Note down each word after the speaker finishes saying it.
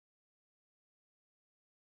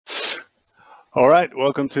All right,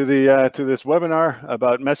 welcome to this webinar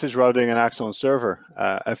about message routing and AxonServer.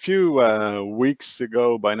 A few weeks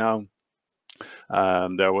ago by now,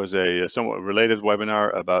 there was a somewhat related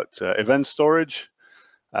webinar about event storage.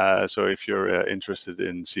 So if you're interested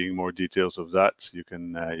in seeing more details of that, you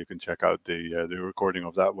can check out the recording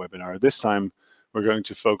of that webinar. This time, we're going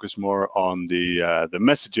to focus more on the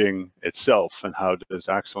messaging itself and how does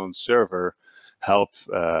AxonServer help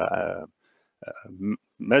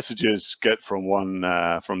messages get from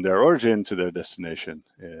from their origin to their destination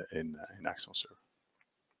in AxonServer.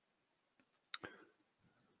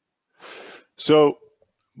 So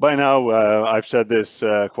by now, I've said this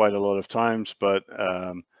quite a lot of times, but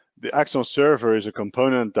the AxonServer is a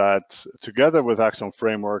component that, together with Axon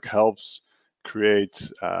Framework, helps create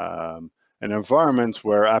an environment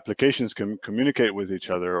where applications can communicate with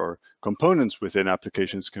each other, or components within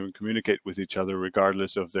applications can communicate with each other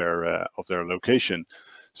regardless of their location.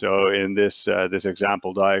 So in this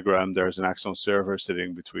example diagram, there's an AxonServer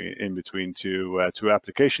sitting in between two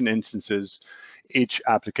application instances. Each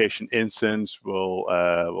application instance will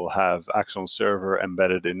have AxonServer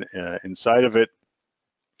embedded inside of it.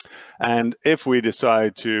 And if we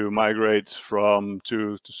decide to migrate from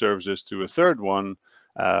two services to a third one,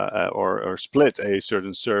 or split a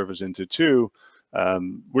certain service into two,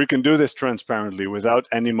 we can do this transparently without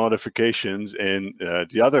any modifications in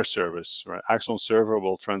the other service. Right? AxonServer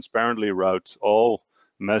will transparently route all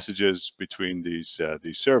messages between these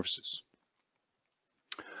services.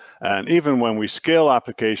 And even when we scale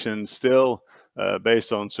applications, still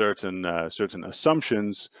based on certain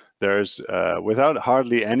assumptions, there's without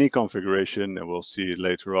hardly any configuration, and we'll see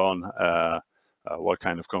later on what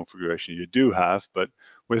kind of configuration you do have, but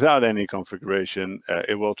without any configuration,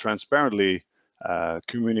 it will transparently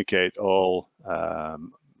communicate all,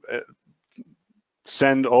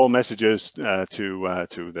 send all messages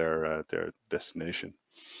to their destination.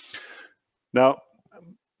 Now,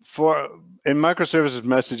 in microservices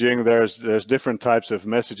messaging, there's different types of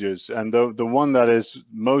messages, and the one that is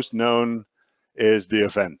most known is the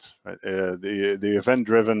event. Right? The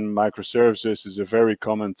event-driven microservices is a very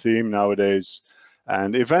common theme nowadays,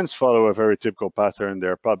 and events follow a very typical pattern.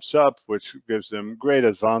 They're pub/sub, which gives them great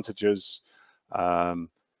advantages. And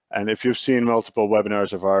if you've seen multiple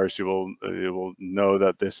webinars of ours, you will know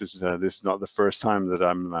that this is not the first time that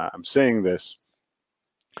I'm saying this,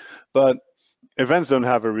 but events don't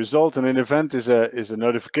have a result, and an event is a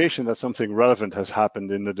notification that something relevant has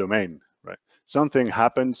happened in the domain, right? Something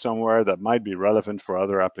happened somewhere that might be relevant for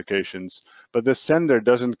other applications, but the sender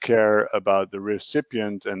doesn't care about the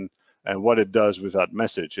recipient and what it does with that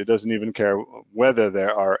message. It doesn't even care whether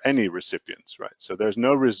there are any recipients, right? So there's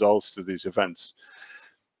no results to these events.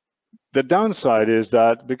 The downside is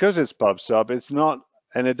that because it's pub/sub, it's not,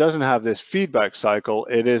 and it doesn't have this feedback cycle,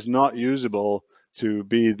 it is not usable to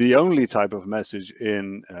be the only type of message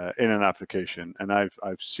in an application. And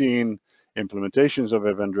I've seen implementations of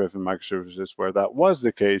event-driven microservices where that was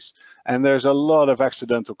the case, and there's a lot of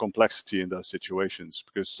accidental complexity in those situations,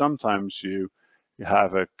 because sometimes you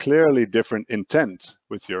have a clearly different intent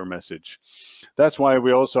with your message. That's why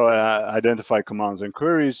we also identify commands and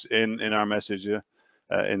queries in our message,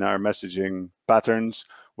 in our messaging patterns,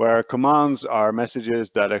 where commands are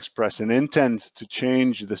messages that express an intent to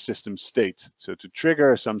change the system state, so to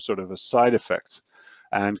trigger some sort of a side effect.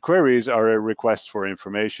 And queries are a request for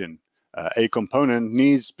information. A component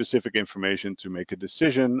needs specific information to make a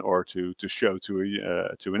decision, or to show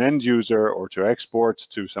to an end user, or to export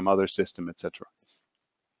to some other system, etc.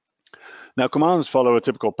 Now, commands follow a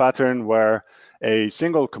typical pattern where a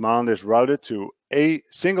single command is routed to a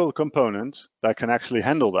single component that can actually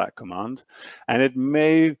handle that command, and it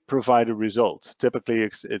may provide a result. Typically,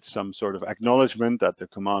 it's some sort of acknowledgement that the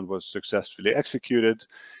command was successfully executed.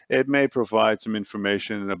 It may provide some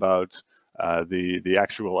information about the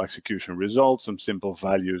actual execution result. Some simple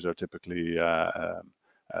values are typically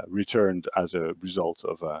returned as a result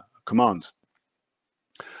of a command.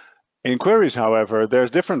 In queries, however, there's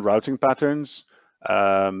different routing patterns.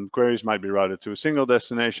 Queries might be routed to a single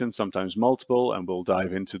destination, sometimes multiple, and we'll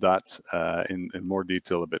dive into that in more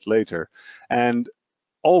detail a bit later. And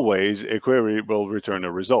always, a query will return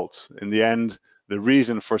a result. In the end, the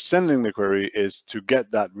reason for sending the query is to get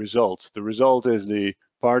that result. The result is the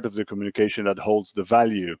part of the communication that holds the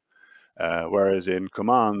value, whereas in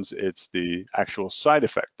commands, it's the actual side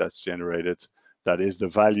effect that's generated that is the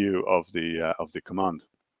value of the command.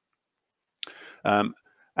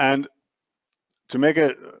 And to make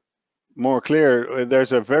it more clear,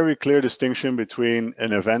 there's a very clear distinction between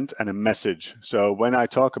an event and a message. So when I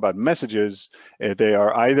talk about messages, they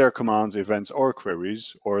are either commands, events, or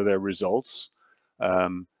queries, or their results.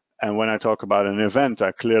 And when I talk about an event,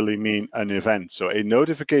 I clearly mean an event. So a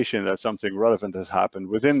notification that something relevant has happened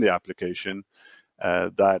within the application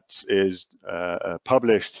that is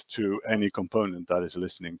published to any component that is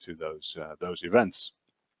listening to those events.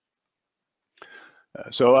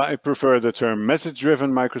 So I prefer the term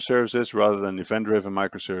message-driven microservices rather than event-driven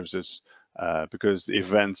microservices because the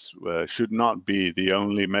events should not be the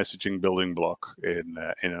only messaging building block in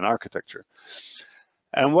an architecture.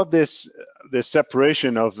 And what this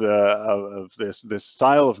separation of this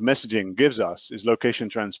style of messaging gives us is location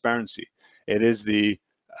transparency. It is the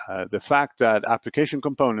fact that application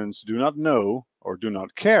components do not know or do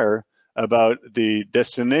not care about the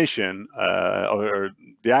destination or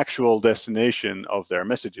the actual destination of their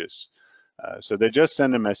messages. So they just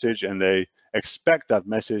send a message and they expect that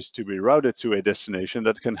message to be routed to a destination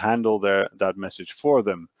that can handle that message for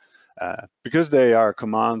them. Because they are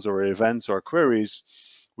commands or events or queries,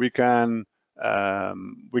 we can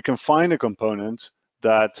find a component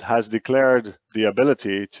that has declared the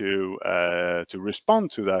ability to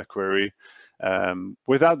respond to that query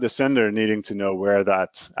without the sender needing to know where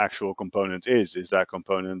that actual component is. Is that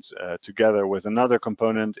component together with another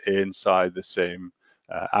component inside the same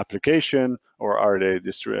application, or are they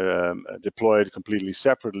deployed completely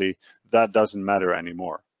separately? That doesn't matter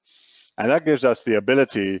anymore. And that gives us the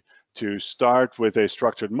ability to start with a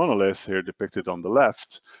structured monolith, here depicted on the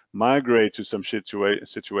left, migrate to some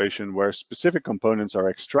situation where specific components are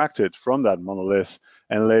extracted from that monolith,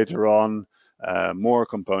 and later on, more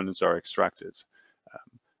components are extracted.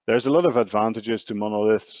 There's a lot of advantages to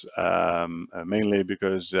monoliths, mainly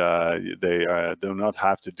because they do not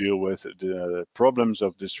have to deal with the problems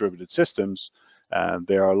of distributed systems.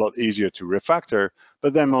 They are a lot easier to refactor,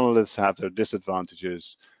 but then monoliths have their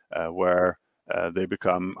disadvantages where they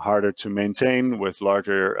become harder to maintain with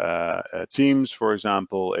larger teams, for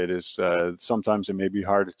example. It is sometimes it may be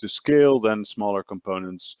harder to scale than smaller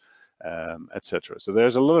components, etc. So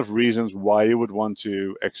there's a lot of reasons why you would want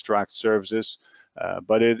to extract services,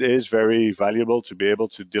 but it is very valuable to be able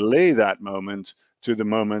to delay that moment to the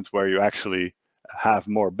moment where you actually have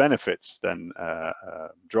more benefits than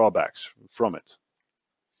drawbacks from it.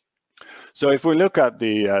 So if we look at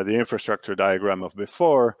the infrastructure diagram of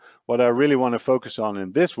before, what I really want to focus on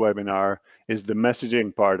in this webinar is the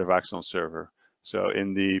messaging part of AxonServer. So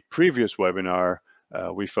in the previous webinar,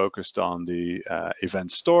 we focused on the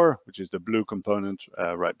event store, which is the blue component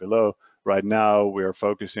right below. Right now, we are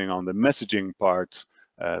focusing on the messaging part,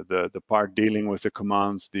 the part dealing with the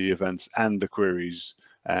commands, the events, and the queries,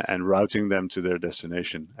 and routing them to their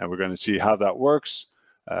destination. And we're going to see how that works.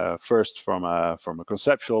 First from a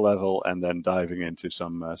conceptual level, and then diving into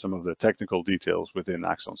some of the technical details within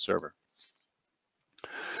AxonServer.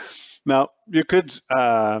 Now, you could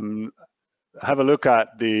have a look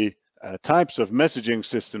at the types of messaging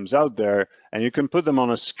systems out there, and you can put them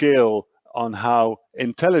on a scale on how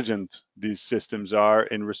intelligent these systems are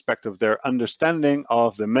in respect of their understanding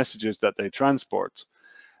of the messages that they transport.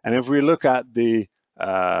 And if we look at the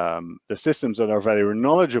systems that are very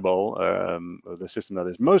knowledgeable, the system that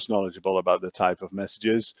is most knowledgeable about the type of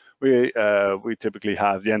messages, we typically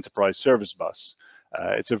have the enterprise service bus.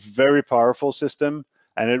 It's a very powerful system,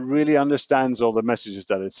 and it really understands all the messages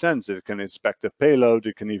that it sends. It can inspect the payload,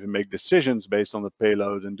 it can even make decisions based on the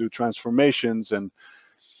payload and do transformations, and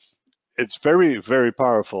it's very, very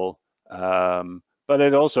powerful, but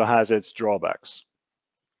it also has its drawbacks.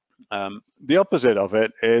 The opposite of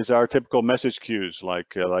it is our typical message queues like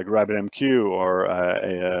RabbitMQ or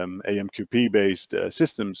AMQP-based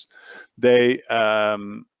systems. They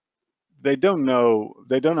don't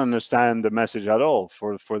understand the message at all.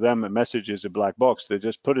 For them, a message is a black box. They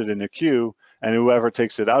just put it in a queue, and whoever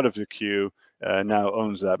takes it out of the queue now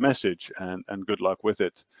owns that message, and good luck with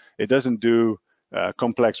it. It doesn't do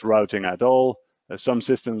complex routing at all. Some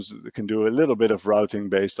systems can do a little bit of routing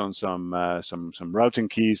based on some routing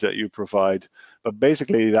keys that you provide, but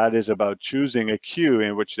basically that is about choosing a queue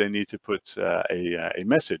in which they need to put a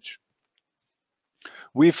message.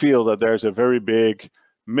 We feel that there's a very big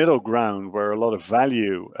middle ground where a lot of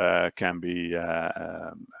value can be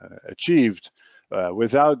achieved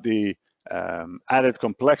without the added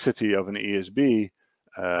complexity of an ESB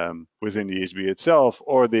within the ESB itself,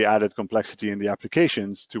 or the added complexity in the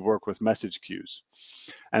applications to work with message queues.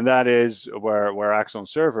 And that is where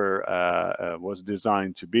AxonServer was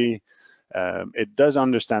designed to be. It does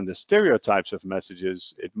understand the stereotypes of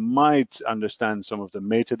messages. It might understand some of the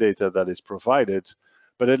metadata that is provided,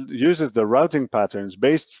 but it uses the routing patterns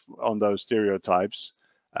based on those stereotypes,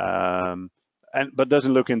 but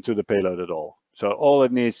doesn't look into the payload at all. So all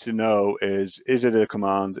it needs to know is it a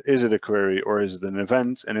command, is it a query, or is it an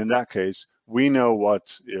event? And in that case, we know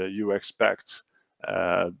what you expect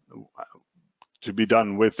to be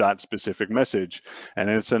done with that specific message, and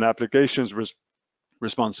it's an application's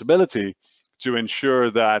responsibility to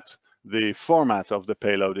ensure that the format of the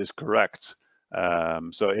payload is correct.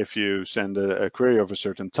 So if you send a query of a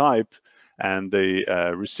certain type and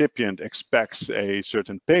the recipient expects a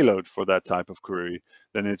certain payload for that type of query,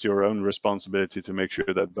 then it's your own responsibility to make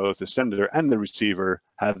sure that both the sender and the receiver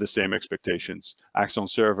have the same expectations.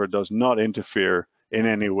 AxonServer does not interfere in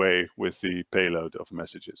any way with the payload of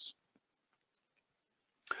messages.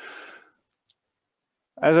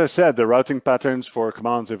 As I said, the routing patterns for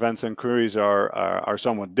commands, events, and queries are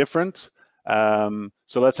somewhat different.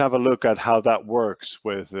 So let's have a look at how that works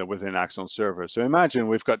within AxonServer. So imagine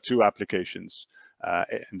we've got two applications,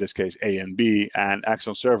 in this case A and B, and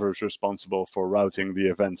AxonServer is responsible for routing the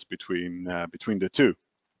events between the two.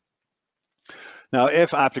 Now,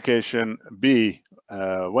 if application B,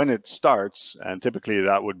 when it starts, and typically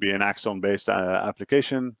that would be an Axon-based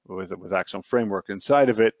application with Axon framework inside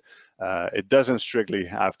of it, it doesn't strictly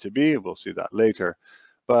have to be, we'll see that later,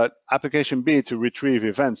 but application B, to retrieve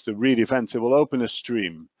events, to read events, it will open a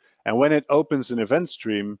stream. And when it opens an event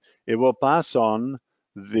stream, it will pass on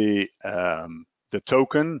the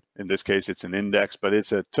token, in this case it's an index, but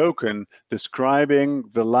it's a token describing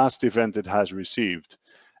the last event it has received.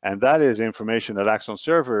 And that is information that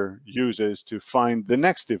AxonServer uses to find the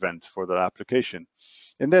next event for that application.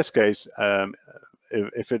 In this case,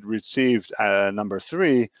 if it received number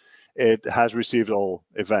 3, it has received all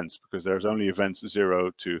events because there's only events 0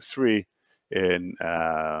 to 3 in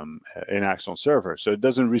AxonServer. So it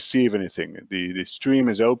doesn't receive anything. The stream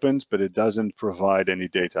is opened, but it doesn't provide any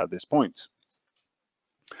data at this point.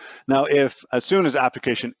 Now, if as soon as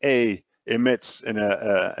application A emits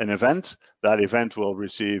an event, that event will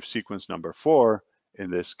receive sequence number 4 in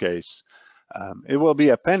this case. It will be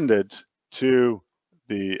appended to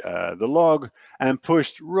the log and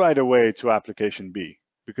pushed right away to application B.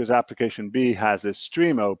 Because application B has this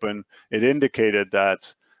stream open, it indicated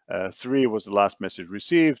that 3 was the last message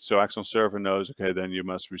received, so AxonServer knows, okay, then you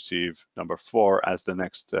must receive number 4 as the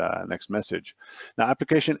next message. Now,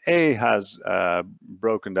 application A has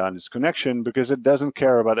broken down its connection because it doesn't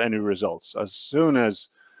care about any results. As soon as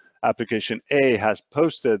application A has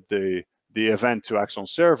posted the event to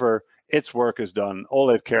AxonServer, its work is done.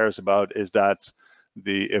 All it cares about is that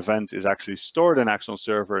the event is actually stored in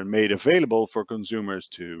AxonServer and made available for consumers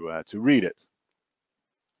to read it.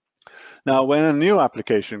 Now, when a new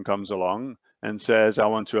application comes along and says, I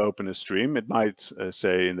want to open a stream, it might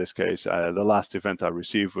say, in this case, the last event I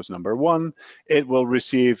received was number 1. It will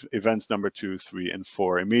receive events number 2, 3, and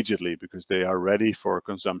 4 immediately because they are ready for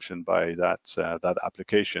consumption by that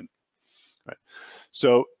application. Right.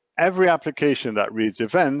 So every application that reads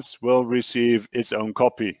events will receive its own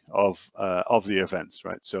copy of the events,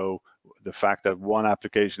 right? So the fact that one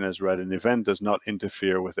application has read an event does not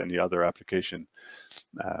interfere with any other application.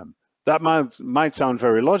 That might sound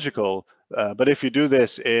very logical, but if you do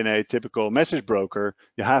this in a typical message broker,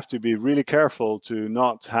 you have to be really careful to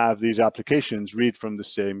not have these applications read from the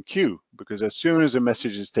same queue, because as soon as a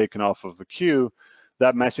message is taken off of a queue,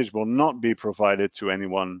 that message will not be provided to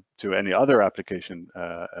any other application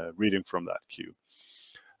reading from that queue.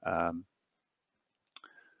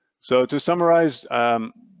 So to summarize,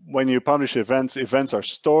 when you publish events are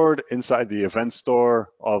stored inside the event store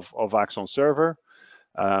of AxonServer.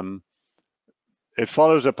 It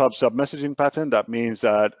follows a pub/sub messaging pattern. That means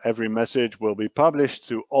that every message will be published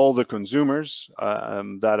to all the consumers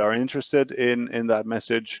that are interested in that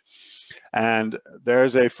message. And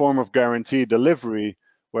there's a form of guaranteed delivery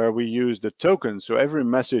where we use the token. So every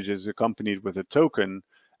message is accompanied with a token,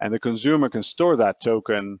 and the consumer can store that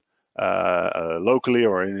token locally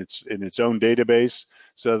or in its own database,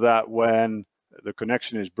 so that when the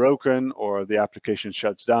connection is broken or the application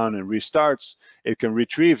shuts down and restarts, it can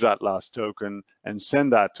retrieve that last token and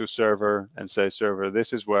send that to server and say, server,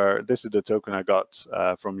 this is the token I got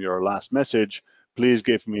from your last message. Please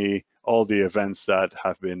give me all the events that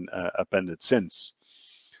have been appended since.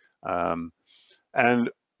 And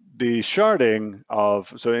the sharding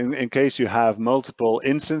so in case you have multiple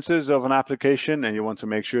instances of an application and you want to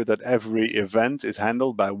make sure that every event is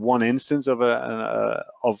handled by one instance of that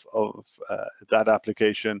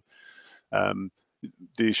application,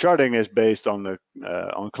 the sharding is based on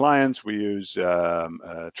clients. We use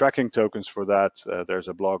tracking tokens for that. There's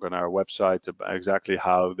a blog on our website about exactly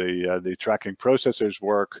how the tracking processors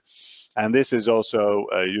work, and this is also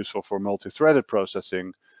useful for multi-threaded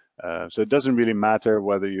processing. So it doesn't really matter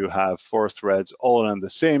whether you have 4 threads all on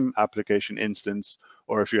the same application instance,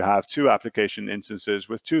 or if you have 2 application instances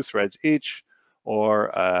with 2 threads each,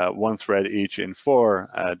 or one thread each in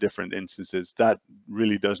 4 different instances. That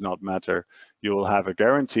really does not matter. You will have a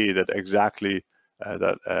guarantee that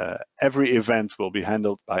every event will be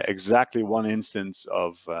handled by exactly one instance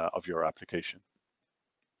of your application.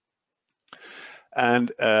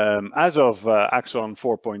 And as of Axon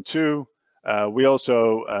 4.2, we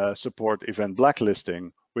also support event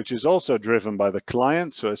blacklisting, which is also driven by the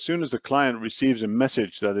client. So as soon as the client receives a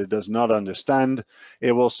message that it does not understand,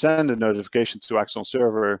 it will send a notification to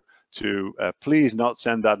AxonServer to please not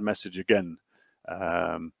send that message again.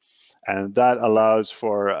 And that allows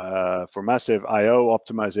for massive I/O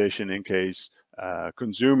optimization in case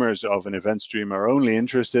consumers of an event stream are only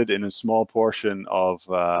interested in a small portion of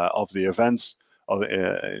the events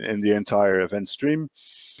in the entire event stream.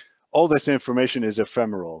 All this information is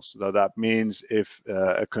ephemeral, so that means if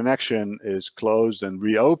a connection is closed and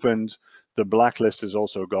reopened, the blacklist is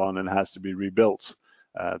also gone and has to be rebuilt.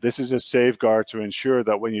 This is a safeguard to ensure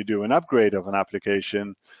that when you do an upgrade of an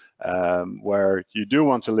application where you do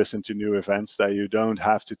want to listen to new events, that you don't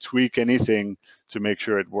have to tweak anything to make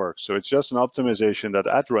sure it works. So it's just an optimization that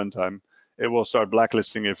at runtime, it will start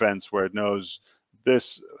blacklisting events where it knows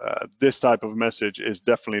this type of message is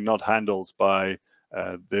definitely not handled by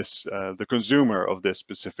the consumer of this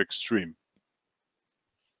specific stream.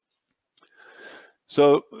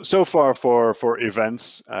 So far for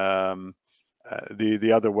events.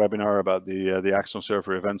 The other webinar about the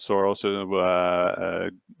AxonServer event store also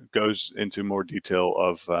goes into more detail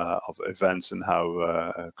of events and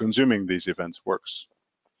how consuming these events works.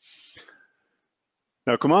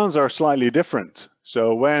 Now, commands are slightly different.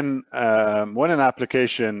 So when an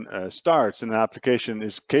application starts and an application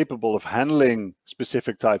is capable of handling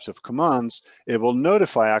specific types of commands, it will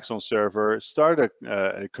notify AxonServer, start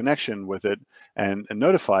a connection with it, and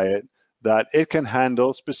notify it that it can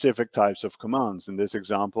handle specific types of commands. In this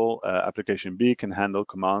example, application B can handle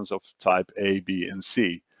commands of type A, B, and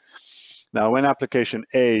C. Now, when application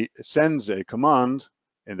A sends a command,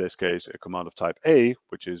 in this case, a command of type A,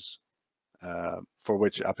 which is for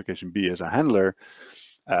which application B is a handler,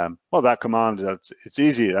 well, that command, it's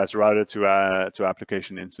easy. That's routed to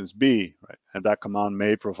application instance B, right? And that command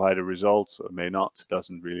may provide a result or may not. It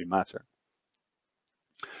doesn't really matter.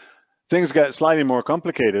 Things get slightly more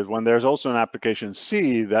complicated when there's also an application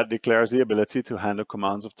C that declares the ability to handle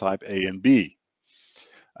commands of type A and B.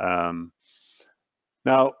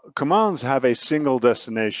 Now, commands have a single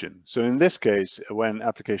destination. So in this case, when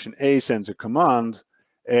application A sends a command,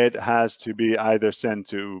 it has to be either sent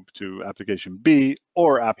to application B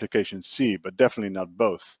or application C, but definitely not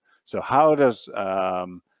both. So how does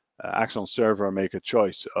AxonServer make a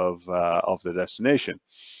choice of the destination?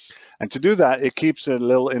 And to do that, it keeps a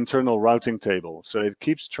little internal routing table. So it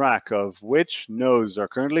keeps track of which nodes are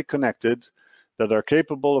currently connected that are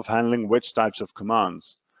capable of handling which types of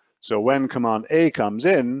commands. So when command A comes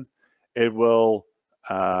in, it will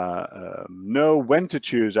know when to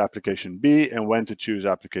choose application B and when to choose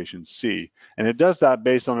application C. And it does that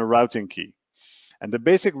based on a routing key. And the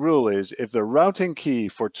basic rule is if the routing key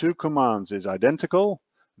for 2 commands is identical,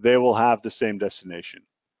 they will have the same destination.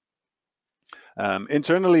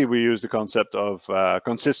 Internally, we use the concept of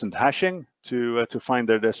consistent hashing to find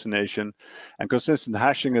their destination. And consistent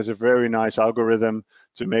hashing is a very nice algorithm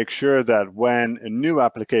to make sure that when a new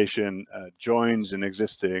application joins an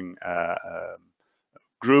existing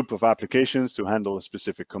group of applications to handle a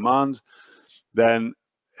specific command, then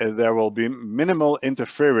there will be minimal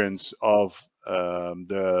interference of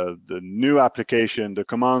the new application, the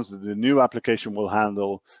commands that the new application will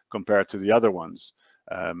handle compared to the other ones.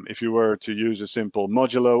 If you were to use a simple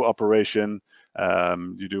modulo operation,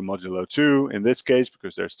 you do modulo 2 in this case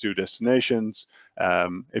because there's 2 destinations.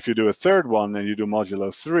 If you do a third one and you do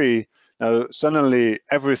modulo 3, now suddenly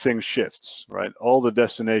everything shifts, right? All the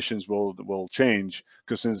destinations will change.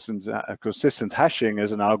 Consistent hashing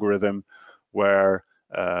is an algorithm where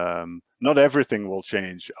not everything will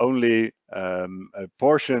change. Only a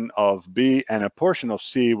portion of B and a portion of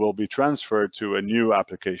C will be transferred to a new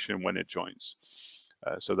application when it joins,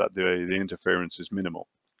 so that the interference is minimal.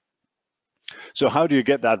 So how do you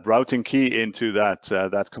get that routing key into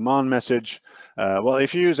that command message? Well,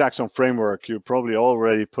 if you use Axon Framework, you probably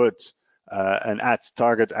already put an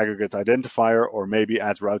 @target aggregate identifier or maybe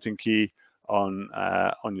 @routing key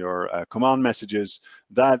on your command messages.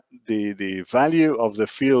 That the value of the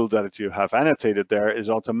field that you have annotated there is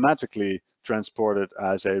automatically transported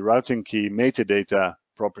as a routing key metadata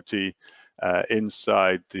property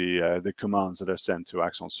inside the commands that are sent to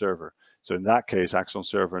AxonServer. So in that case,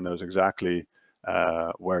 AxonServer knows exactly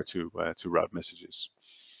where to route messages.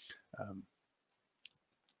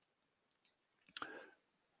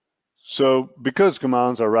 So because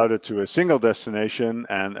commands are routed to a single destination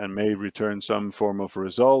and may return some form of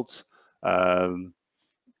result, the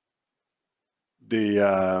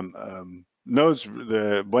nodes,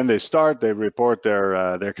 when they start, they report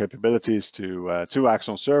their capabilities to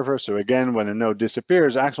AxonServer. So again, when a node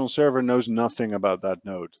disappears, AxonServer knows nothing about that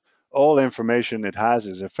node. All information it has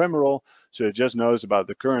is ephemeral, so it just knows about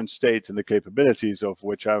the current state and the capabilities of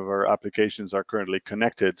whichever applications are currently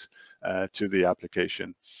connected to the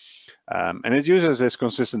application. And it uses this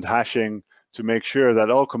consistent hashing to make sure that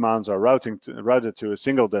all commands are routed to a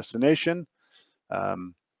single destination.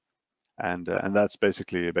 And that's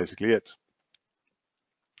basically it.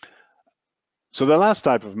 So the last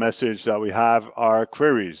type of message that we have are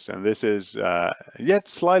queries, and this is yet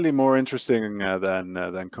slightly more interesting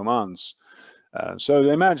than commands. So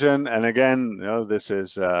imagine, and again, this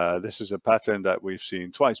is a pattern that we've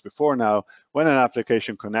seen twice before now. When an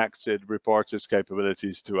application connects, it reports its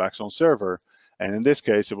capabilities to AxonServer, and in this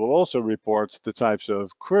case, it will also report the types of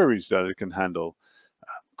queries that it can handle.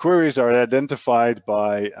 Queries are identified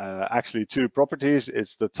by actually two properties.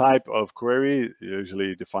 It's the type of query,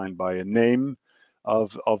 usually defined by a name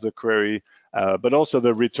of the query, but also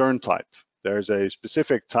the return type. There's a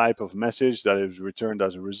specific type of message that is returned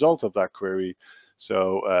as a result of that query.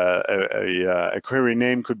 So a query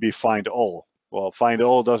name could be find all. Well, find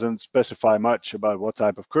all doesn't specify much about what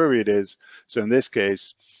type of query it is. So in this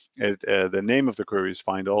case, the name of the query is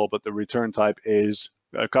find all, but the return type is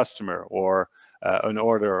a customer or an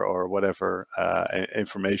order or whatever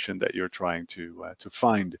information that you're trying to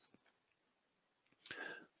find.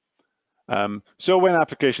 So when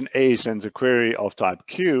application A sends a query of type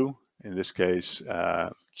Q, in this case,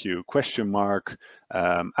 Q question mark,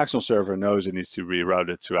 AxonServer knows it needs to reroute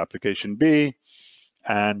it to application B,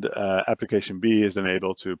 and application B is then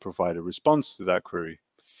able to provide a response to that query.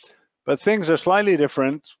 But things are slightly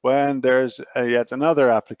different when there's yet another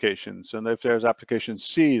application. So if there's application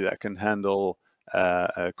C that can handle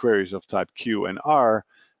queries of type Q and R,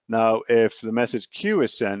 now if the message Q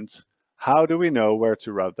is sent, how do we know where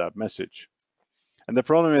to route that message? And the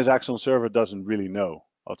problem is AxonServer doesn't really know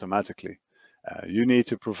automatically. You need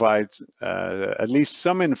to provide at least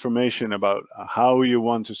some information about how you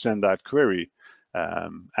want to send that query.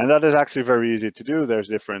 And that is actually very easy to do. There's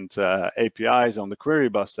different APIs on the query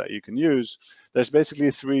bus that you can use. There's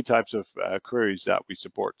basically three types of queries that we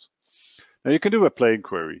support. Now you can do a plain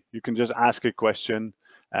query. You can just ask a question.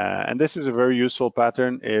 And this is a very useful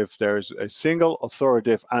pattern if there's a single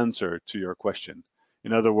authoritative answer to your question.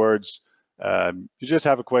 In other words, you just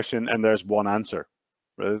have a question and there's one answer.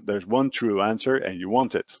 There's one true answer and you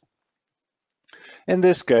want it. In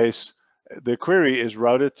this case, the query is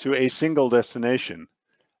routed to a single destination.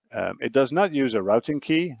 It does not use a routing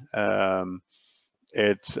key.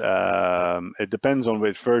 It depends on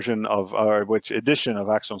which version of or which edition of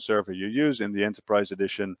AxonServer you use. In the Enterprise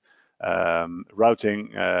Edition,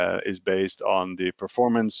 routing is based on the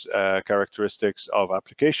performance characteristics of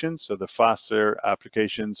applications. So the faster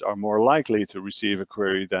applications are more likely to receive a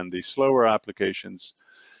query than the slower applications,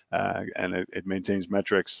 and it maintains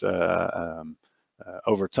metrics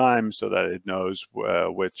over time so that it knows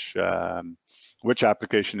which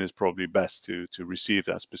application is probably best to receive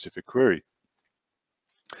that specific query.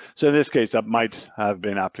 So in this case, that might have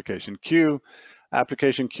been application Q.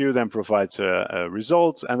 Application Q then provides a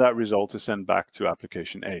result, and that result is sent back to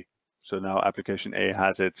application A. So now application A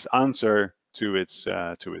has its answer to its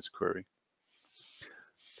query.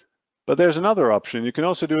 But there's another option. You can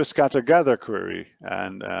also do a scatter-gather query,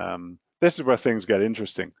 and this is where things get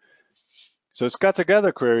interesting. So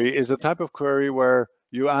scatter-gather query is a type of query where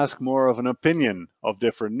you ask more of an opinion of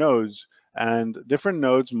different nodes, and different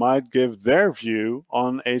nodes might give their view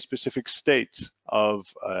on a specific state of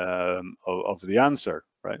the answer,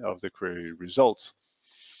 right, of the query results.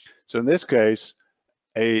 So in this case,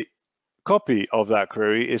 a copy of that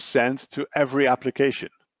query is sent to every application.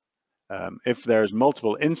 If there's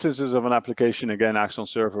multiple instances of an application, again,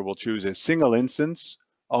 AxonServer will choose a single instance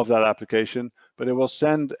of that application, but it will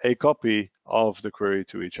send a copy of the query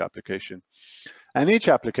to each application. And each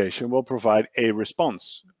application will provide a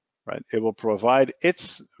response, right? It will provide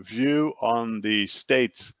its view on the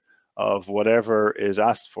state of whatever is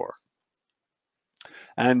asked for.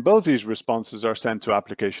 And both these responses are sent to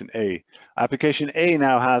application A. Application A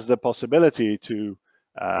now has the possibility to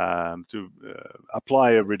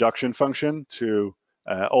apply a reduction function to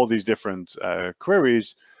all these different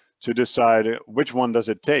queries to decide which one does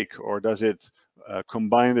it take, or does it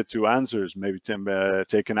combine the two answers, maybe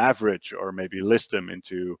take an average, or maybe list them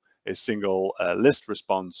into a single list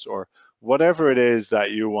response, or whatever it is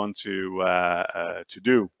that you want to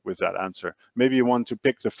do with that answer. Maybe you want to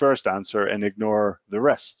pick the first answer and ignore the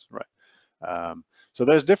rest, right? So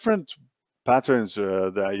there's different patterns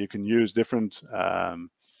that you can use, different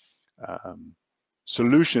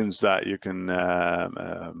solutions that you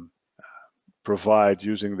can provide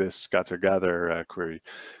using this scatter-gather query.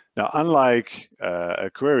 Now, unlike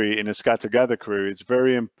a query, in a scatter-gather query, it's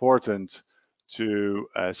very important to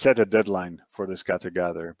set a deadline for the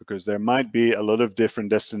scatter-gather, because there might be a lot of different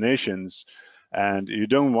destinations and you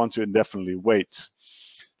don't want to indefinitely wait.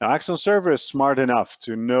 Now, AxonServer is smart enough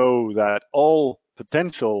to know that all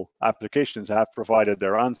potential applications have provided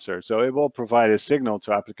their answer. So it will provide a signal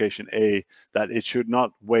to application A that it should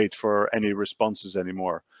not wait for any responses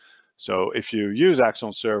anymore. So if you use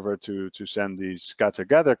AxonServer to send these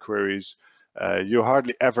scatter-gather queries, you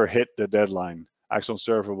hardly ever hit the deadline.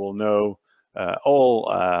 AxonServer will know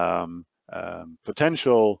all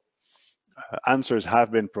potential answers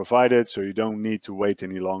have been provided, so you don't need to wait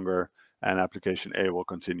any longer, and application A will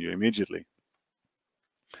continue immediately.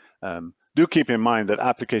 Do keep in mind that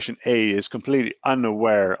application A is completely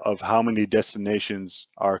unaware of how many destinations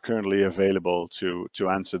are currently available to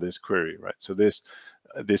answer this query, right? So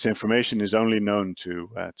this information is only known to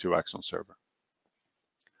AxonServer.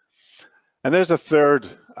 And there's a third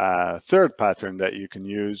pattern that you can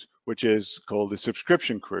use, which is called the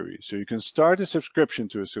subscription query. So you can start a subscription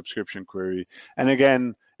to a subscription query, and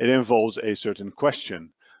again, it involves a certain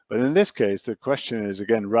question. But in this case, the question is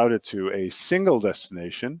again routed to a single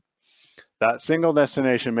destination. That single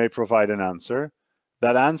destination may provide an answer.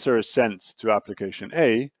 That answer is sent to application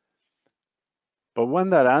A, but when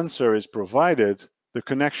that answer is provided, the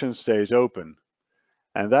connection stays open.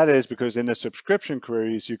 And that is because in the subscription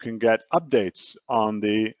queries, you can get updates on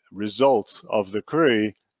the result of the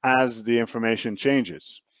query as the information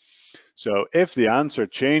changes. So if the answer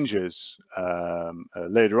changes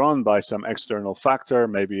later on by some external factor,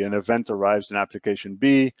 maybe an event arrives in application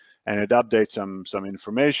B and it updates some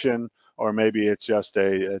information, or maybe it's just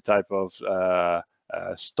a type of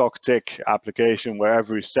stock tick application where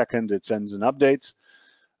every second it sends an update.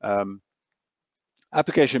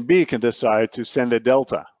 Application B can decide to send a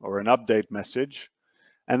delta or an update message,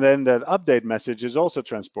 and then that update message is also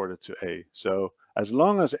transported to A. So as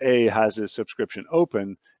long as A has a subscription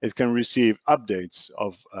open, it can receive updates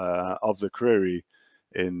of the query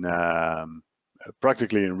in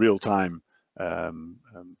practically in real time,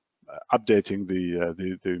 updating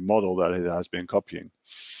the model that it has been copying.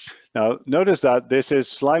 Now, notice that this is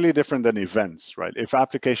slightly different than events, right? If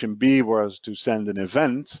application B was to send an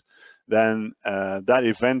event, then that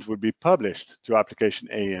event would be published to application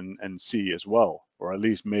A and C as well, or at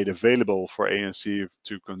least made available for A and C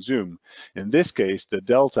to consume. In this case, the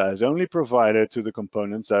delta is only provided to the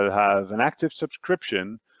components that have an active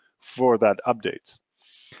subscription for that update.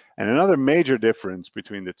 And another major difference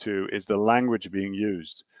between the two is the language being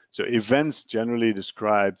used. So events generally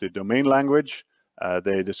describe the domain language.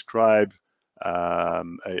 They describe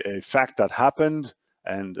a fact that happened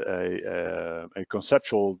and a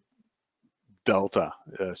conceptual delta,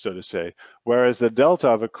 so to say, whereas the delta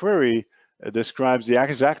of a query describes the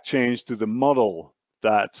exact change to the model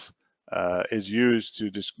that is used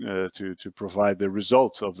to provide the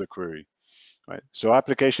results of the query. Right. So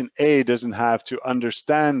application A doesn't have to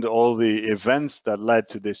understand all the events that led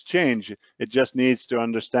to this change. It just needs to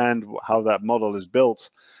understand how that model is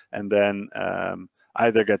built, and then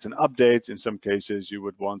either get an update. In some cases, you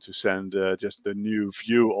would want to send just a new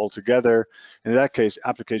view altogether. In that case,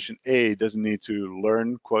 application A doesn't need to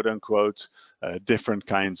learn, quote unquote, different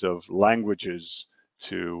kinds of languages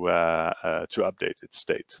to update its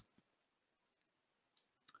state.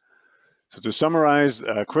 So to summarize,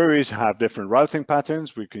 queries have different routing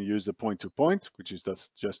patterns. We can use the point-to-point, which is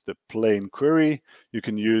just the plain query. You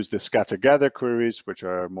can use the scatter-gather queries, which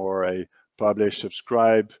are more a publish,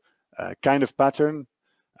 subscribe kind of pattern.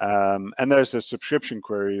 And there's a subscription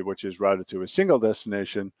query, which is routed to a single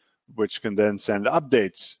destination, which can then send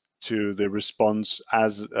updates to the response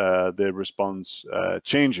as the response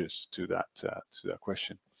changes to that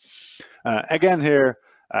question. Again here,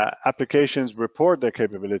 applications report their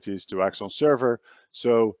capabilities to AxonServer,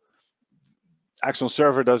 so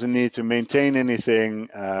AxonServer doesn't need to maintain anything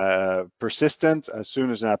persistent. As soon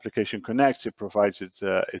as an application connects, it provides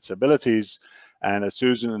its abilities, and as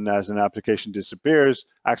soon as an application disappears,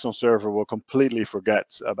 AxonServer will completely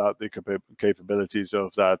forget about the capabilities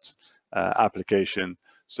of that application,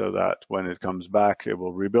 so that when it comes back, it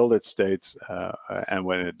will rebuild its state, and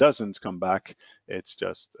when it doesn't come back, it's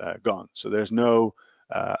just gone. So there's no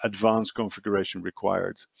advanced configuration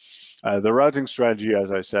required. The routing strategy,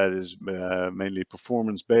 as I said, is mainly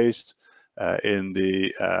performance-based. In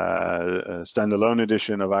the standalone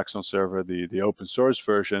edition of AxonServer, the open source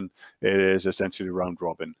version, it is essentially round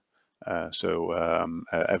robin.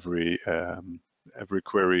 Every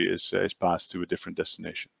query is passed to a different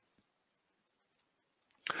destination.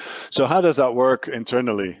 So how does that work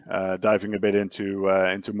internally? Diving a bit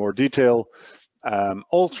into more detail.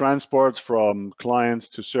 All transport from client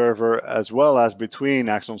to server, as well as between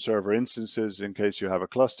AxonServer instances, in case you have a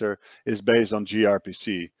cluster, is based on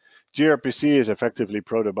gRPC. gRPC is effectively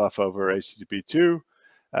protobuf over HTTP2,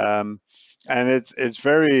 and it's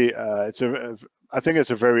very, I think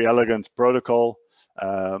it's a very elegant protocol.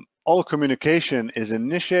 All communication is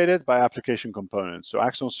initiated by application components. So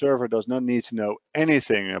AxonServer does not need to know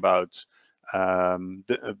anything about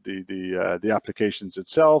the applications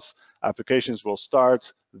itself. Applications will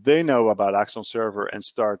start, they know about AxonServer and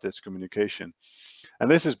start this communication. And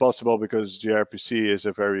this is possible because gRPC is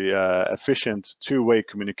a very efficient two-way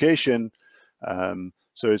communication.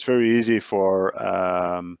 So it's very easy for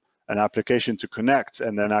an application to connect,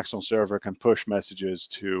 and then AxonServer can push messages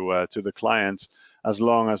to the client, as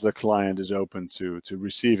long as the client is open to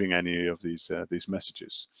receiving any of these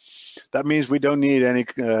messages. That means we don't need any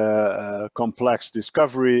complex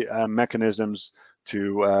discovery mechanisms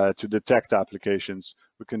to detect applications.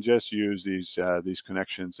 We can just use these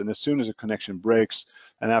connections, and as soon as a connection breaks,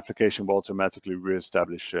 an application will automatically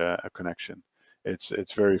reestablish a connection.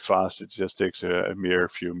 It's very fast. It just takes a mere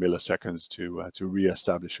few milliseconds to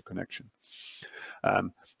reestablish a connection.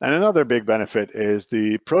 And another big benefit is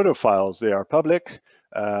the proto files. They are public,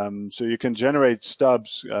 so you can generate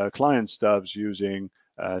stubs, client stubs, using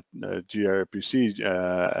gRPC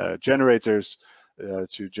generators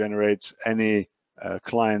to generate any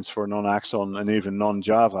clients for non-Axon and even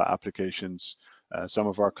non-Java applications. Some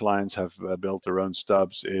of our clients have built their own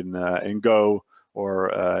stubs in Go,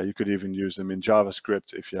 or you could even use them in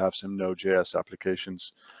JavaScript if you have some Node.js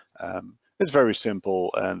applications. It's very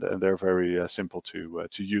simple, and they're very simple to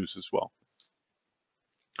use as well.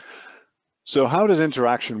 So how does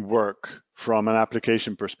interaction work from an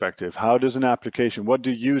application perspective? How does an application, what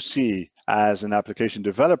do you see as an application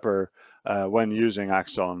developer when using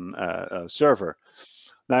Axon Server?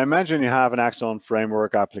 Now imagine you have an Axon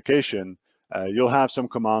framework application. You'll have some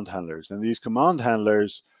command handlers, and these command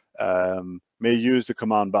handlers may use the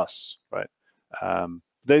command bus, right?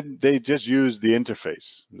 They just use the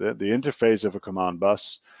interface, the interface of a command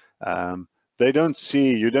bus.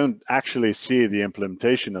 You don't actually see the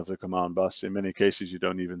implementation of the command bus. In many cases, you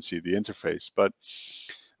don't even see the interface. But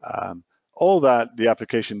all that the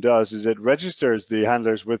application does is it registers the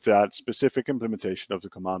handlers with that specific implementation of the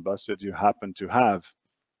command bus that you happen to have.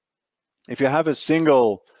 If you have a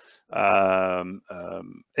single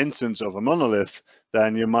instance of a monolith,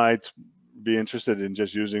 then you might be interested in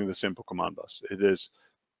just using the simple command bus. It is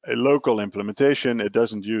a local implementation. It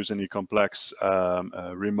doesn't use any complex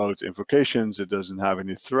remote invocations. It doesn't have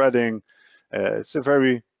any threading. It's a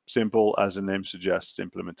very simple, as the name suggests,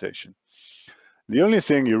 implementation. The only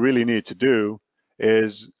thing you really need to do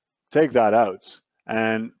is take that out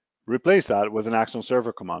and replace that with an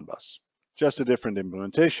AxonServer command bus. Just a different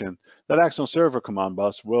implementation. That AxonServer command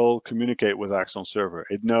bus will communicate with AxonServer.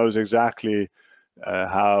 It knows exactly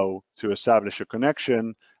how to establish a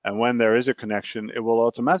connection, and when there is a connection, it will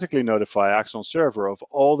automatically notify AxonServer of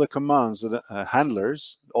all the commands, that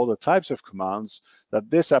handlers, all the types of commands that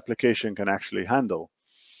this application can actually handle.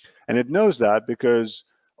 And it knows that because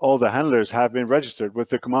all the handlers have been registered with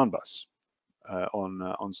the command bus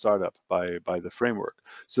on startup by the framework.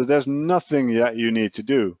 So there's nothing that you need to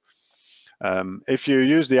do. If you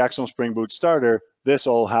use the Axon Spring Boot starter, this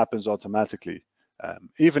all happens automatically.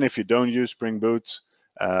 Even if you don't use Spring Boot,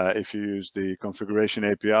 if you use the configuration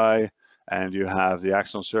API and you have the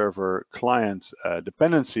AxonServer client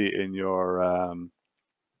dependency in your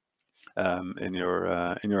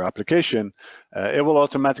application, it will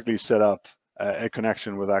automatically set up a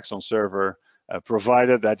connection with AxonServer,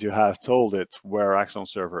 provided that you have told it where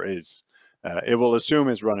AxonServer is. It will assume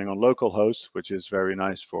it's running on localhost, which is very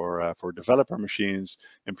nice for developer machines.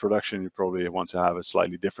 In production, you probably want to have a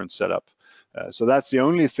slightly different setup. So that's the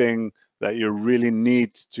only thing that you really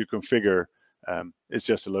need to configure. It's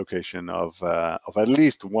just a location of at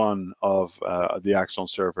least one of the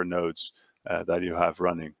AxonServer nodes that you have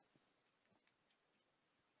running.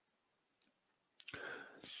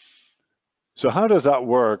 So how does that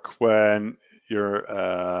work when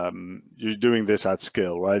you're doing this at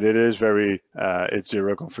scale, right? It is it's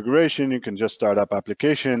zero configuration. You can just start up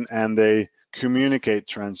application and they communicate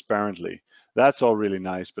transparently. That's all really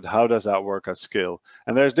nice, but how does that work at scale?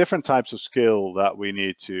 And there's different types of scale that we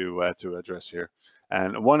need to address here.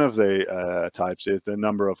 And one of the types is the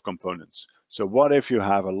number of components. So what if you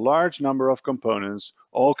have a large number of components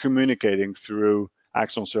all communicating through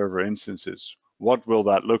AxonServer instances? What will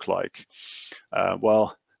that look like?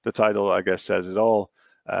 Well, the title, I guess, says it all.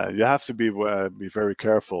 You have to be very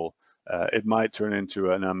careful. It might turn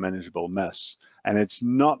into an unmanageable mess. And it's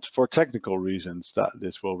not for technical reasons that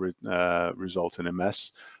this will result in a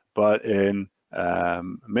mess, but in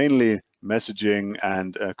mainly messaging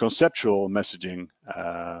and conceptual messaging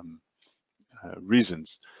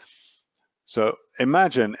reasons. So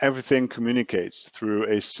imagine everything communicates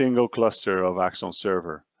through a single cluster of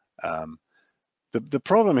AxonServer. The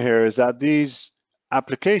problem here is that these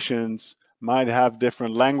applications might have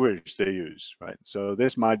different language they use, right? So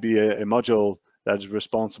this might be a module that is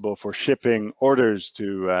responsible for shipping orders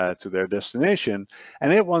to their destination,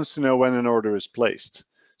 and it wants to know when an order is placed.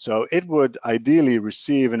 So it would ideally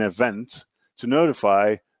receive an event to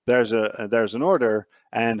notify there's an order,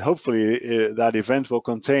 and hopefully that event will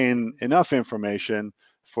contain enough information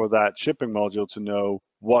for that shipping module to know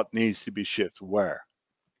what needs to be shipped where.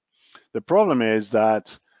 The problem is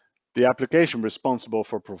that the application responsible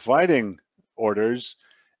for providing orders,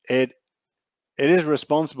 it is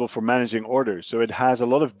responsible for managing orders. So it has a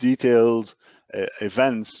lot of detailed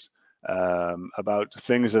events about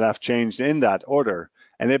things that have changed in that order.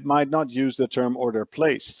 And it might not use the term order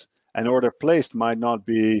placed. An order placed might not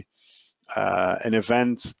be an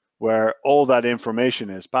event where all that information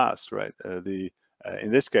is passed, right?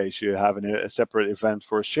 In this case, you have a separate event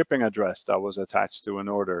for a shipping address that was attached to an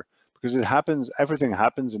order, because everything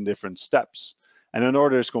happens in different steps. And an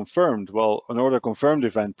order is confirmed. Well, an order confirmed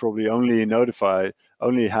event probably only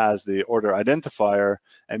has the order identifier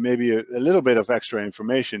and maybe a little bit of extra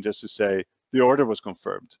information just to say the order was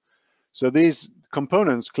confirmed. So these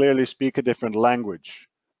components clearly speak a different language.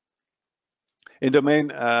 In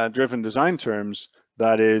domain-driven design terms,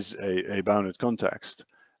 that is a bounded context.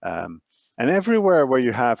 And everywhere where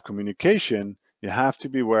you have communication, you have to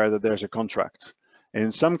be aware that there's a contract.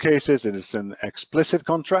 In some cases, it is an explicit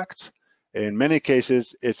contract. In many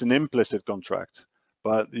cases, it's an implicit contract.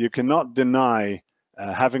 But you cannot deny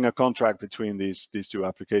having a contract between these two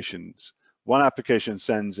applications. One application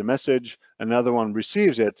sends a message, another one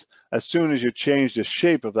receives it. As soon as you change the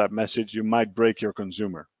shape of that message, you might break your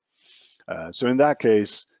consumer. So in that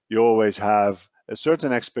case, you always have a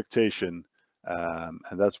certain expectation, and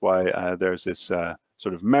that's why there's this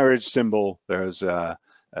sort of marriage symbol. There's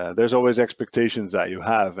always expectations that you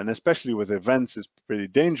have, and especially with events, it's pretty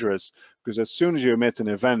dangerous, because as soon as you emit an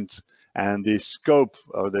event and the scope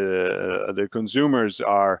of the consumers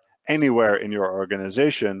are anywhere in your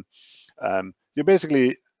organization, you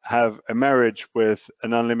basically have a marriage with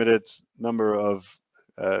an unlimited number of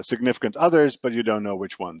significant others, but you don't know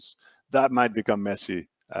which ones. That might become messy.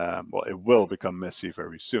 Well, it will become messy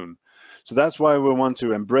very soon. So that's why we want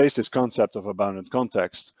to embrace this concept of a bounded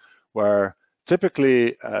context, where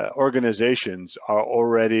typically organizations are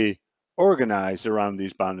already organized around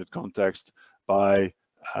these bounded contexts by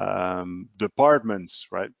departments,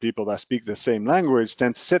 right? People that speak the same language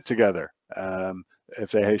tend to sit together.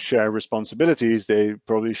 If they share responsibilities, they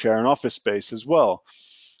probably share an office space as well.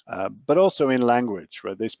 But also in language,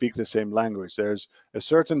 right? They speak the same language. There's a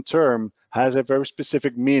certain term has a very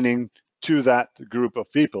specific meaning to that group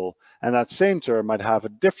of people, and that same term might have a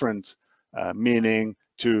different meaning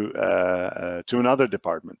to another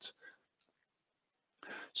department.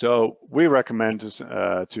 So we recommend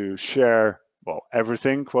to share, well,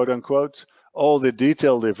 everything, quote unquote, all the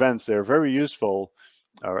detailed events. They're very useful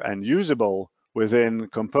and usable within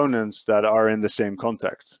components that are in the same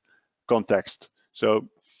context. So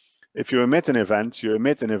if you emit an event, you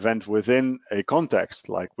emit an event within a context,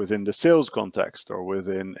 like within the sales context or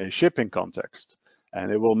within a shipping context. And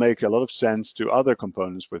it will make a lot of sense to other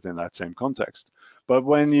components within that same context. But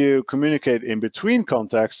when you communicate in between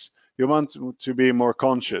contexts, you want to be more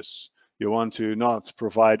conscious. You want to not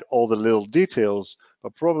provide all the little details,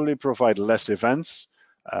 but probably provide less events,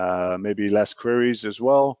 maybe less queries as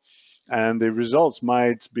well. And the results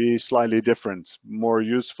might be slightly different, more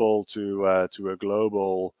useful to a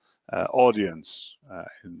global audience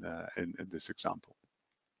in this example.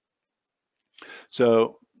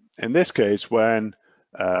 So in this case, when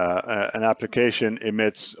an application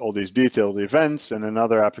emits all these detailed events and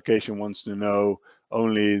another application wants to know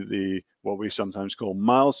only what we sometimes call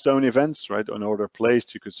milestone events, right? An order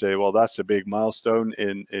placed, you could say, well, that's a big milestone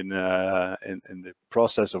in the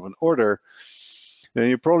process of an order. Then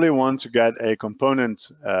you probably want to get a component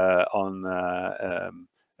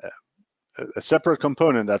a separate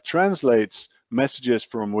component that translates messages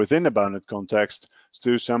from within a bounded context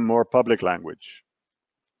to some more public language.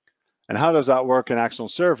 And how does that work in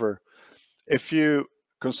AxonServer? If you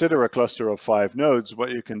consider a cluster of 5 nodes,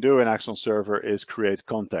 what you can do in AxonServer is create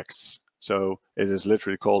contexts. So it is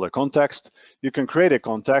literally called a context. You can create a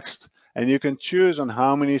context and you can choose on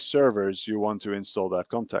how many servers you want to install that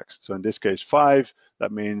context. So in this case, 5.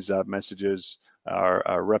 That means that messages are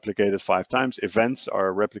replicated 5 times. Events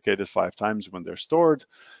are replicated 5 times when they're stored.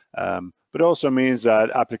 But also means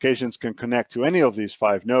that applications can connect to any of these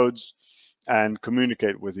 5 nodes and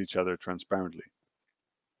communicate with each other transparently.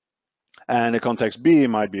 And a context B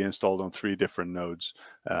might be installed on 3 different nodes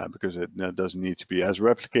because it doesn't need to be as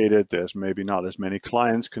replicated. There's maybe not as many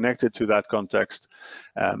clients connected to that context.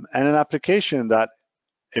 And an application that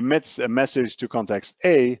emits a message to context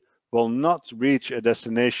A will not reach a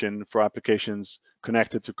destination for applications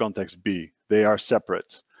connected to context B. They are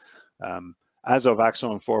separate. As of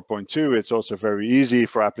Axon 4.2, it's also very easy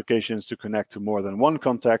for applications to connect to more than one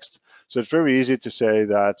context. So it's very easy to say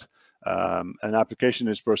that an application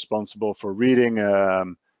is responsible for reading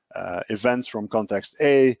events from context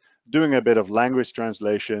A, doing a bit of language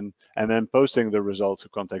translation, and then posting the result to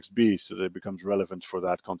context B so that it becomes relevant for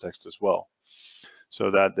that context as well. So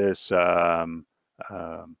that this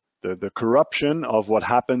the corruption of what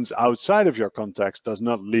happens outside of your context does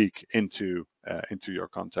not leak into your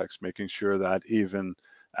context, making sure that even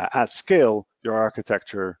at scale, your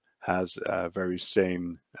architecture has very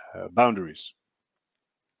sane boundaries.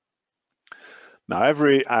 Now,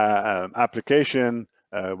 every application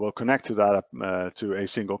will connect to that to a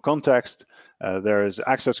single context. There is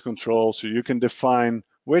access control, so you can define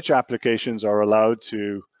which applications are allowed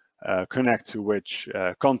to connect to which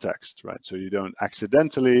context, right? So you don't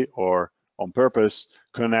accidentally or on purpose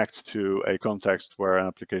connect to a context where an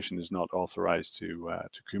application is not authorized to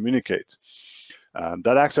communicate.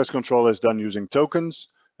 That access control is done using tokens.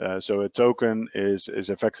 So a token is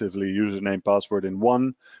effectively username, password in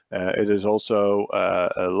one. It is also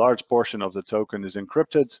a large portion of the token is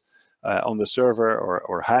encrypted on the server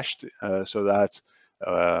or hashed so that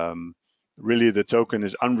really the token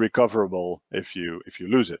is unrecoverable if you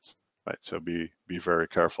lose it, right? So be very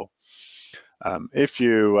careful. If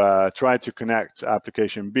you try to connect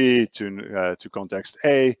application B to context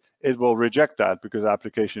A, it will reject that because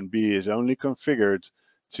application B is only configured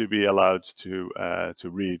to be allowed to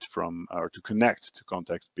read from or to connect to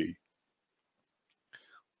context B.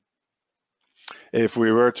 If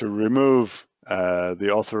we were to remove the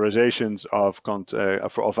authorizations of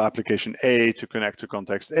application A to connect to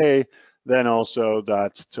context A, then also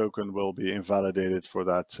that token will be invalidated for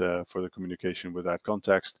that for the communication with that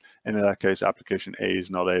context. And in that case, application A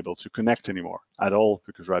is not able to connect anymore at all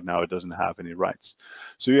because right now it doesn't have any rights.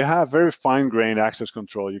 So you have very fine-grained access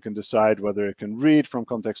control. You can decide whether it can read from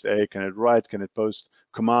context A, can it write, can it post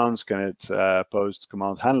commands, can it post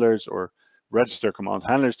command handlers or register command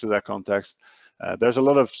handlers to that context. There's a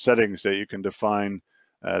lot of settings that you can define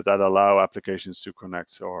that allow applications to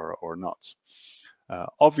connect or not.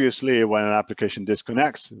 Obviously, when an application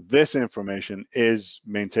disconnects, this information is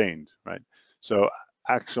maintained, right? So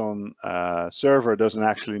AxonServer doesn't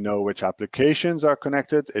actually know which applications are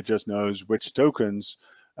connected. It just knows which tokens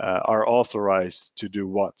are authorized to do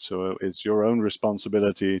what. So it's your own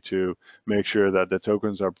responsibility to make sure that the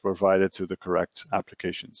tokens are provided to the correct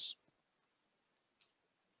applications.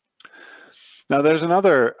 Now, there's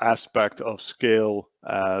another aspect of scale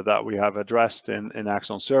that we have addressed in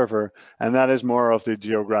AxonServer, and that is more of the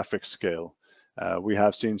geographic scale. We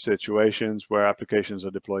have seen situations where applications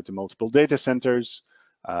are deployed to multiple data centers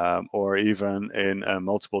or even in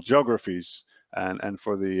multiple geographies. And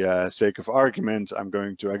for the sake of argument, I'm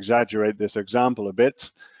going to exaggerate this example a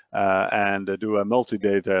bit and do a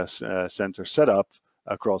multi-data center setup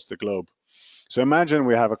across the globe. So imagine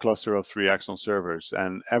we have a cluster of 3 Axon servers,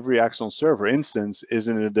 and every Axon server instance is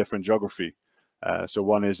in a different geography. So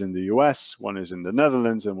one is in the US, one is in the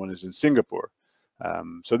Netherlands, and one is in Singapore.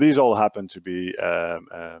 So these all happen to be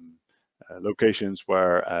locations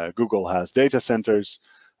where Google has data centers.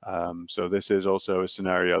 So this is also a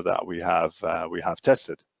scenario that we have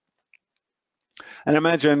tested. And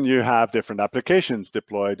imagine you have different applications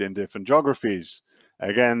deployed in different geographies.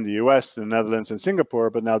 Again, the US, the Netherlands, and Singapore,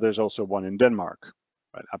 but now there's also one in Denmark.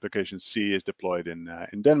 Right? Application C is deployed in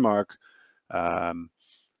Denmark.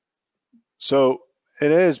 So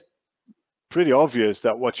it is pretty obvious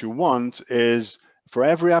that what you want is for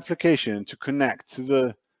every application to connect to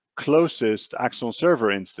the closest Axon server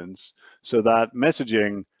instance so that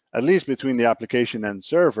messaging, at least between the application and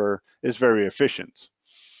server, is very efficient.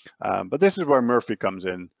 But this is where Murphy comes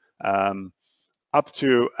in. Up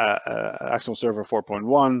to AxonServer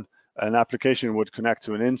 4.1, an application would connect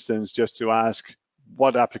to an instance just to ask,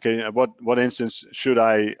 what application, what instance should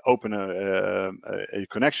I open a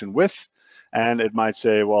connection with, and it might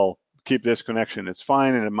say, well, keep this connection, it's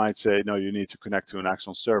fine, and it might say, no, you need to connect to an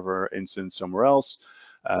AxonServer instance somewhere else,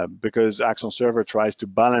 because AxonServer tries to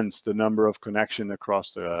balance the number of connection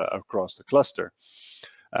across the cluster.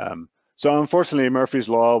 So unfortunately, Murphy's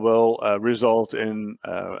Law will result in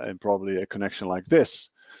probably a connection like this.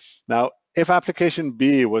 Now, if application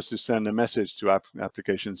B was to send a message to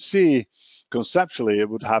application C, conceptually, it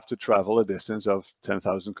would have to travel a distance of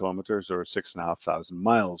 10,000 kilometers or 6,500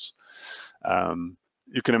 miles.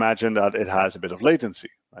 You can imagine that it has a bit of latency,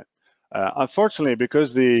 right? Unfortunately,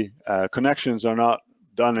 because the connections are not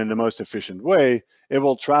done in the most efficient way, it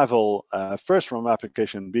will travel first from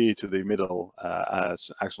application B to the middle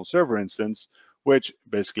AxonServer instance, which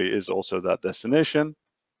basically is also that destination.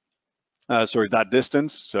 That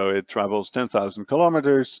distance. So it travels 10,000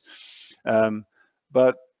 kilometers,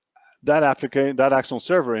 but that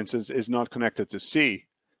AxonServer instance is not connected to C.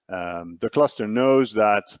 The cluster knows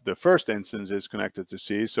that the first instance is connected to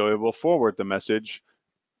C, so it will forward the message,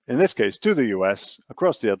 in this case, to the US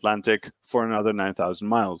across the Atlantic for another 9,000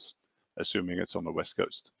 miles, assuming it's on the West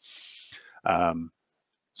Coast.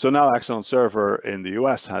 So now AxonServer in the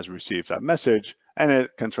US has received that message, and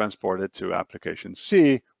it can transport it to application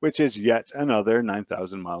C, which is yet another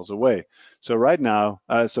 9,000 miles away. So right now,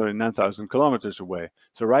 9,000 kilometers away.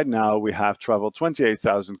 So right now we have traveled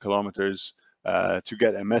 28,000 kilometers to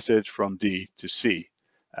get a message from D to C.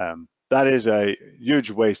 That is a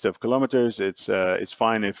huge waste of kilometers. It's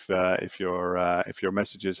fine if your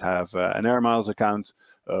messages have an air miles account,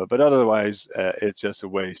 but otherwise it's just a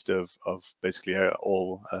waste of basically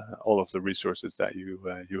all of the resources that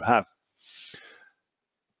you have.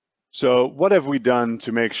 So what have we done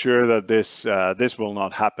to make sure that this will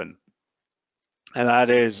not happen? And that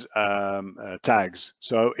is tags.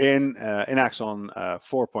 So in Axon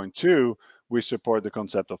 4.2, we support the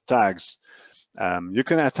concept of tags. You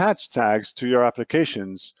can attach tags to your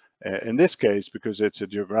applications. In this case, because it's a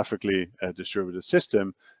geographically distributed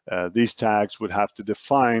system, these tags would have to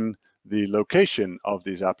define the location of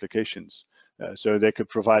these applications. So they could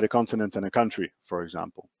provide a continent and a country, for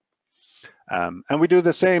example. And we do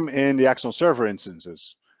the same in the AxonServer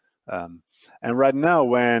instances. And right now,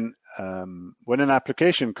 when an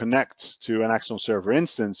application connects to an AxonServer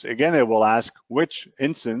instance, again, it will ask, which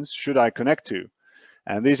instance should I connect to?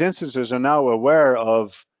 And these instances are now aware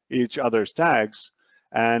of each other's tags,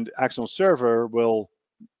 and AxonServer will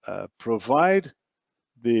provide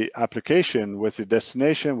the application with the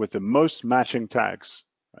destination with the most matching tags.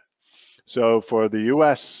 So for the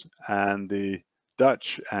US and the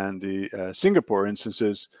Dutch and the Singapore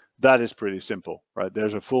instances, that is pretty simple, right?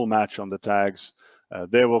 There's a full match on the tags.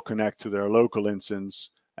 They will connect to their local instance,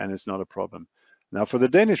 and it's not a problem. Now, for the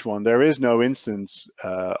Danish one, there is no instance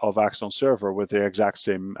of AxonServer with the exact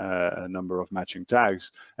same number of matching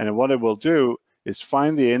tags. And what it will do is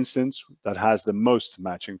find the instance that has the most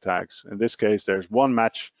matching tags. In this case, there's one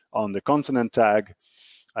match on the continent tag,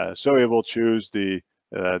 so it will choose the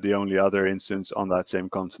only other instance on that same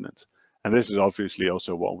continent. And this is obviously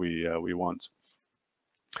also what we want.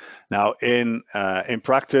 Now, in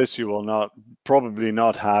practice, you will probably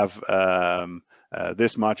not have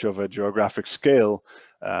this much of a geographic scale,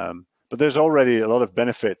 but there's already a lot of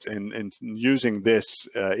benefit in using this,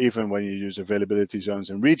 even when you use availability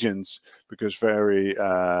zones and regions, because very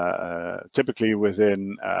typically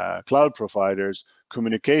within cloud providers,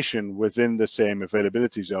 communication within the same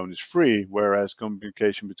availability zone is free, whereas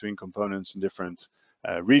communication between components in different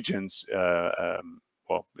regions,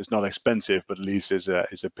 well, it's not expensive, but at least is a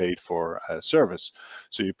paid for service.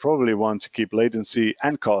 So you probably want to keep latency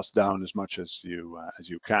and cost down as much as you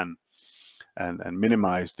can, and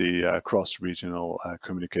minimize the cross-regional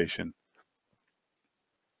communication.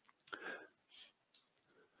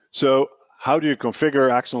 So how do you configure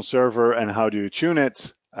AxonServer and how do you tune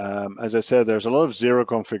it? As I said, there's a lot of zero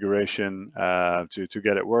configuration to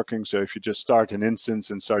get it working. So if you just start an instance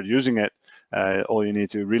and start using it, all you need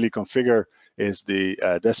to really configure is the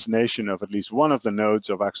destination of at least one of the nodes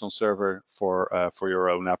of AxonServer for your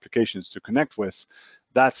own applications to connect with.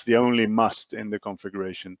 That's the only must in the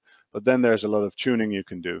configuration. But then there's a lot of tuning you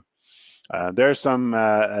can do. There's some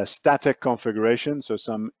static configuration, so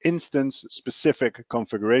some instance-specific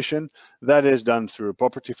configuration that is done through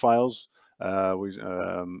property files.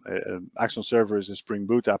 AxonServer is a Spring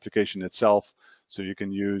Boot application itself, so you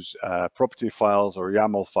can use property files or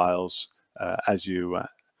YAML files as you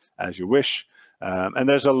wish. And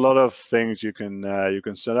there's a lot of things you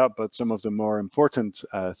can set up, but some of the more important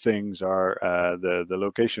things are the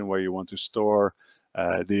location where you want to store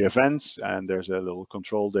the events, and there's a little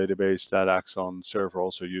control database that AxonServer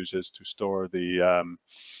also uses to store the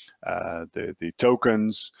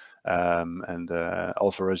tokens and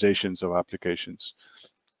authorizations of applications.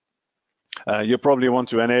 You probably want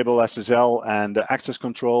to enable SSL and access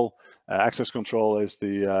control. Access control is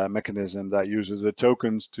the mechanism that uses the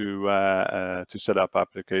tokens to set up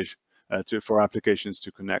application for applications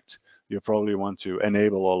to connect. You probably want to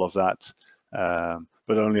enable all of that,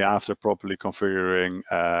 but only after properly configuring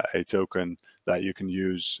a token that you can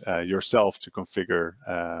use yourself to configure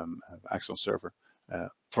AxonServer.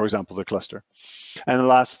 For example, the cluster. And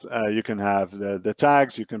last, you can have the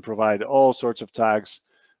tags. You can provide all sorts of tags.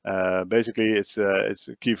 Basically, it's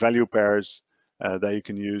key value pairs that you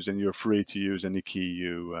can use, and you're free to use any key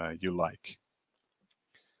you like.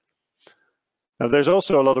 Now, there's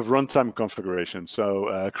also a lot of runtime configuration.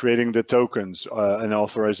 So creating the tokens and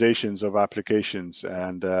authorizations of applications,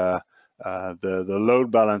 and the load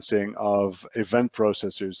balancing of event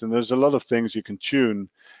processors. And there's a lot of things you can tune.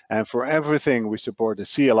 And for everything, we support a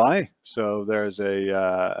CLI. So there's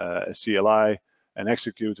a CLI, an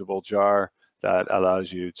executable jar that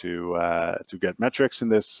allows you to get metrics in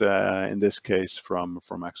this case from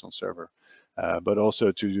AxonServer. But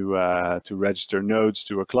also to register nodes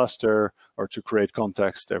to a cluster or to create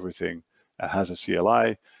context. Everything has a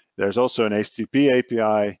CLI. There's also an HTTP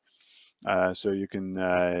API, so you can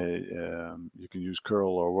use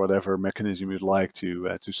curl or whatever mechanism you'd like to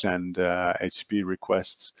send HTTP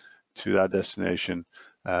requests to that destination.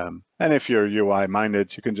 And if you're UI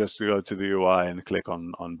minded, you can just go to the UI and click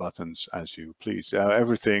on buttons as you please.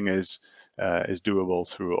 Everything is doable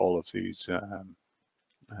through all of these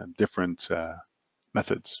different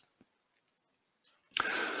methods.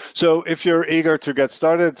 So if you're eager to get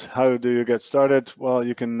started, how do you get started? Well,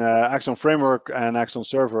 you can, Axon Framework and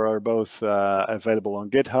AxonServer are both available on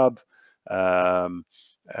GitHub.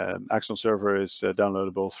 AxonServer is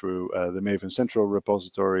downloadable through the Maven Central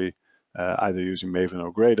repository, either using Maven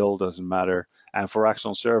or Gradle, doesn't matter. And for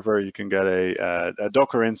AxonServer, you can get a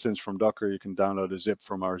Docker instance from Docker. You can download a zip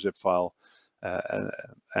from our zip file.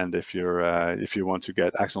 And if you want to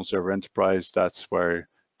get AxonServer Enterprise, that's where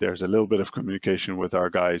there's a little bit of communication with our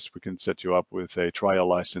guys. We can set you up with a trial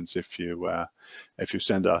license if you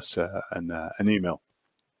send us an email.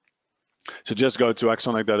 So just go to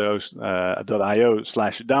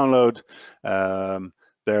axonic.io/download.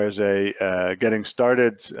 There's a getting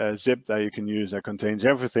started zip that you can use that contains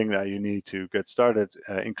everything that you need to get started,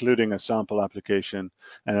 including a sample application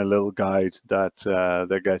and a little guide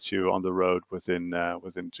that gets you on the road within a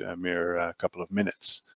mere couple of minutes.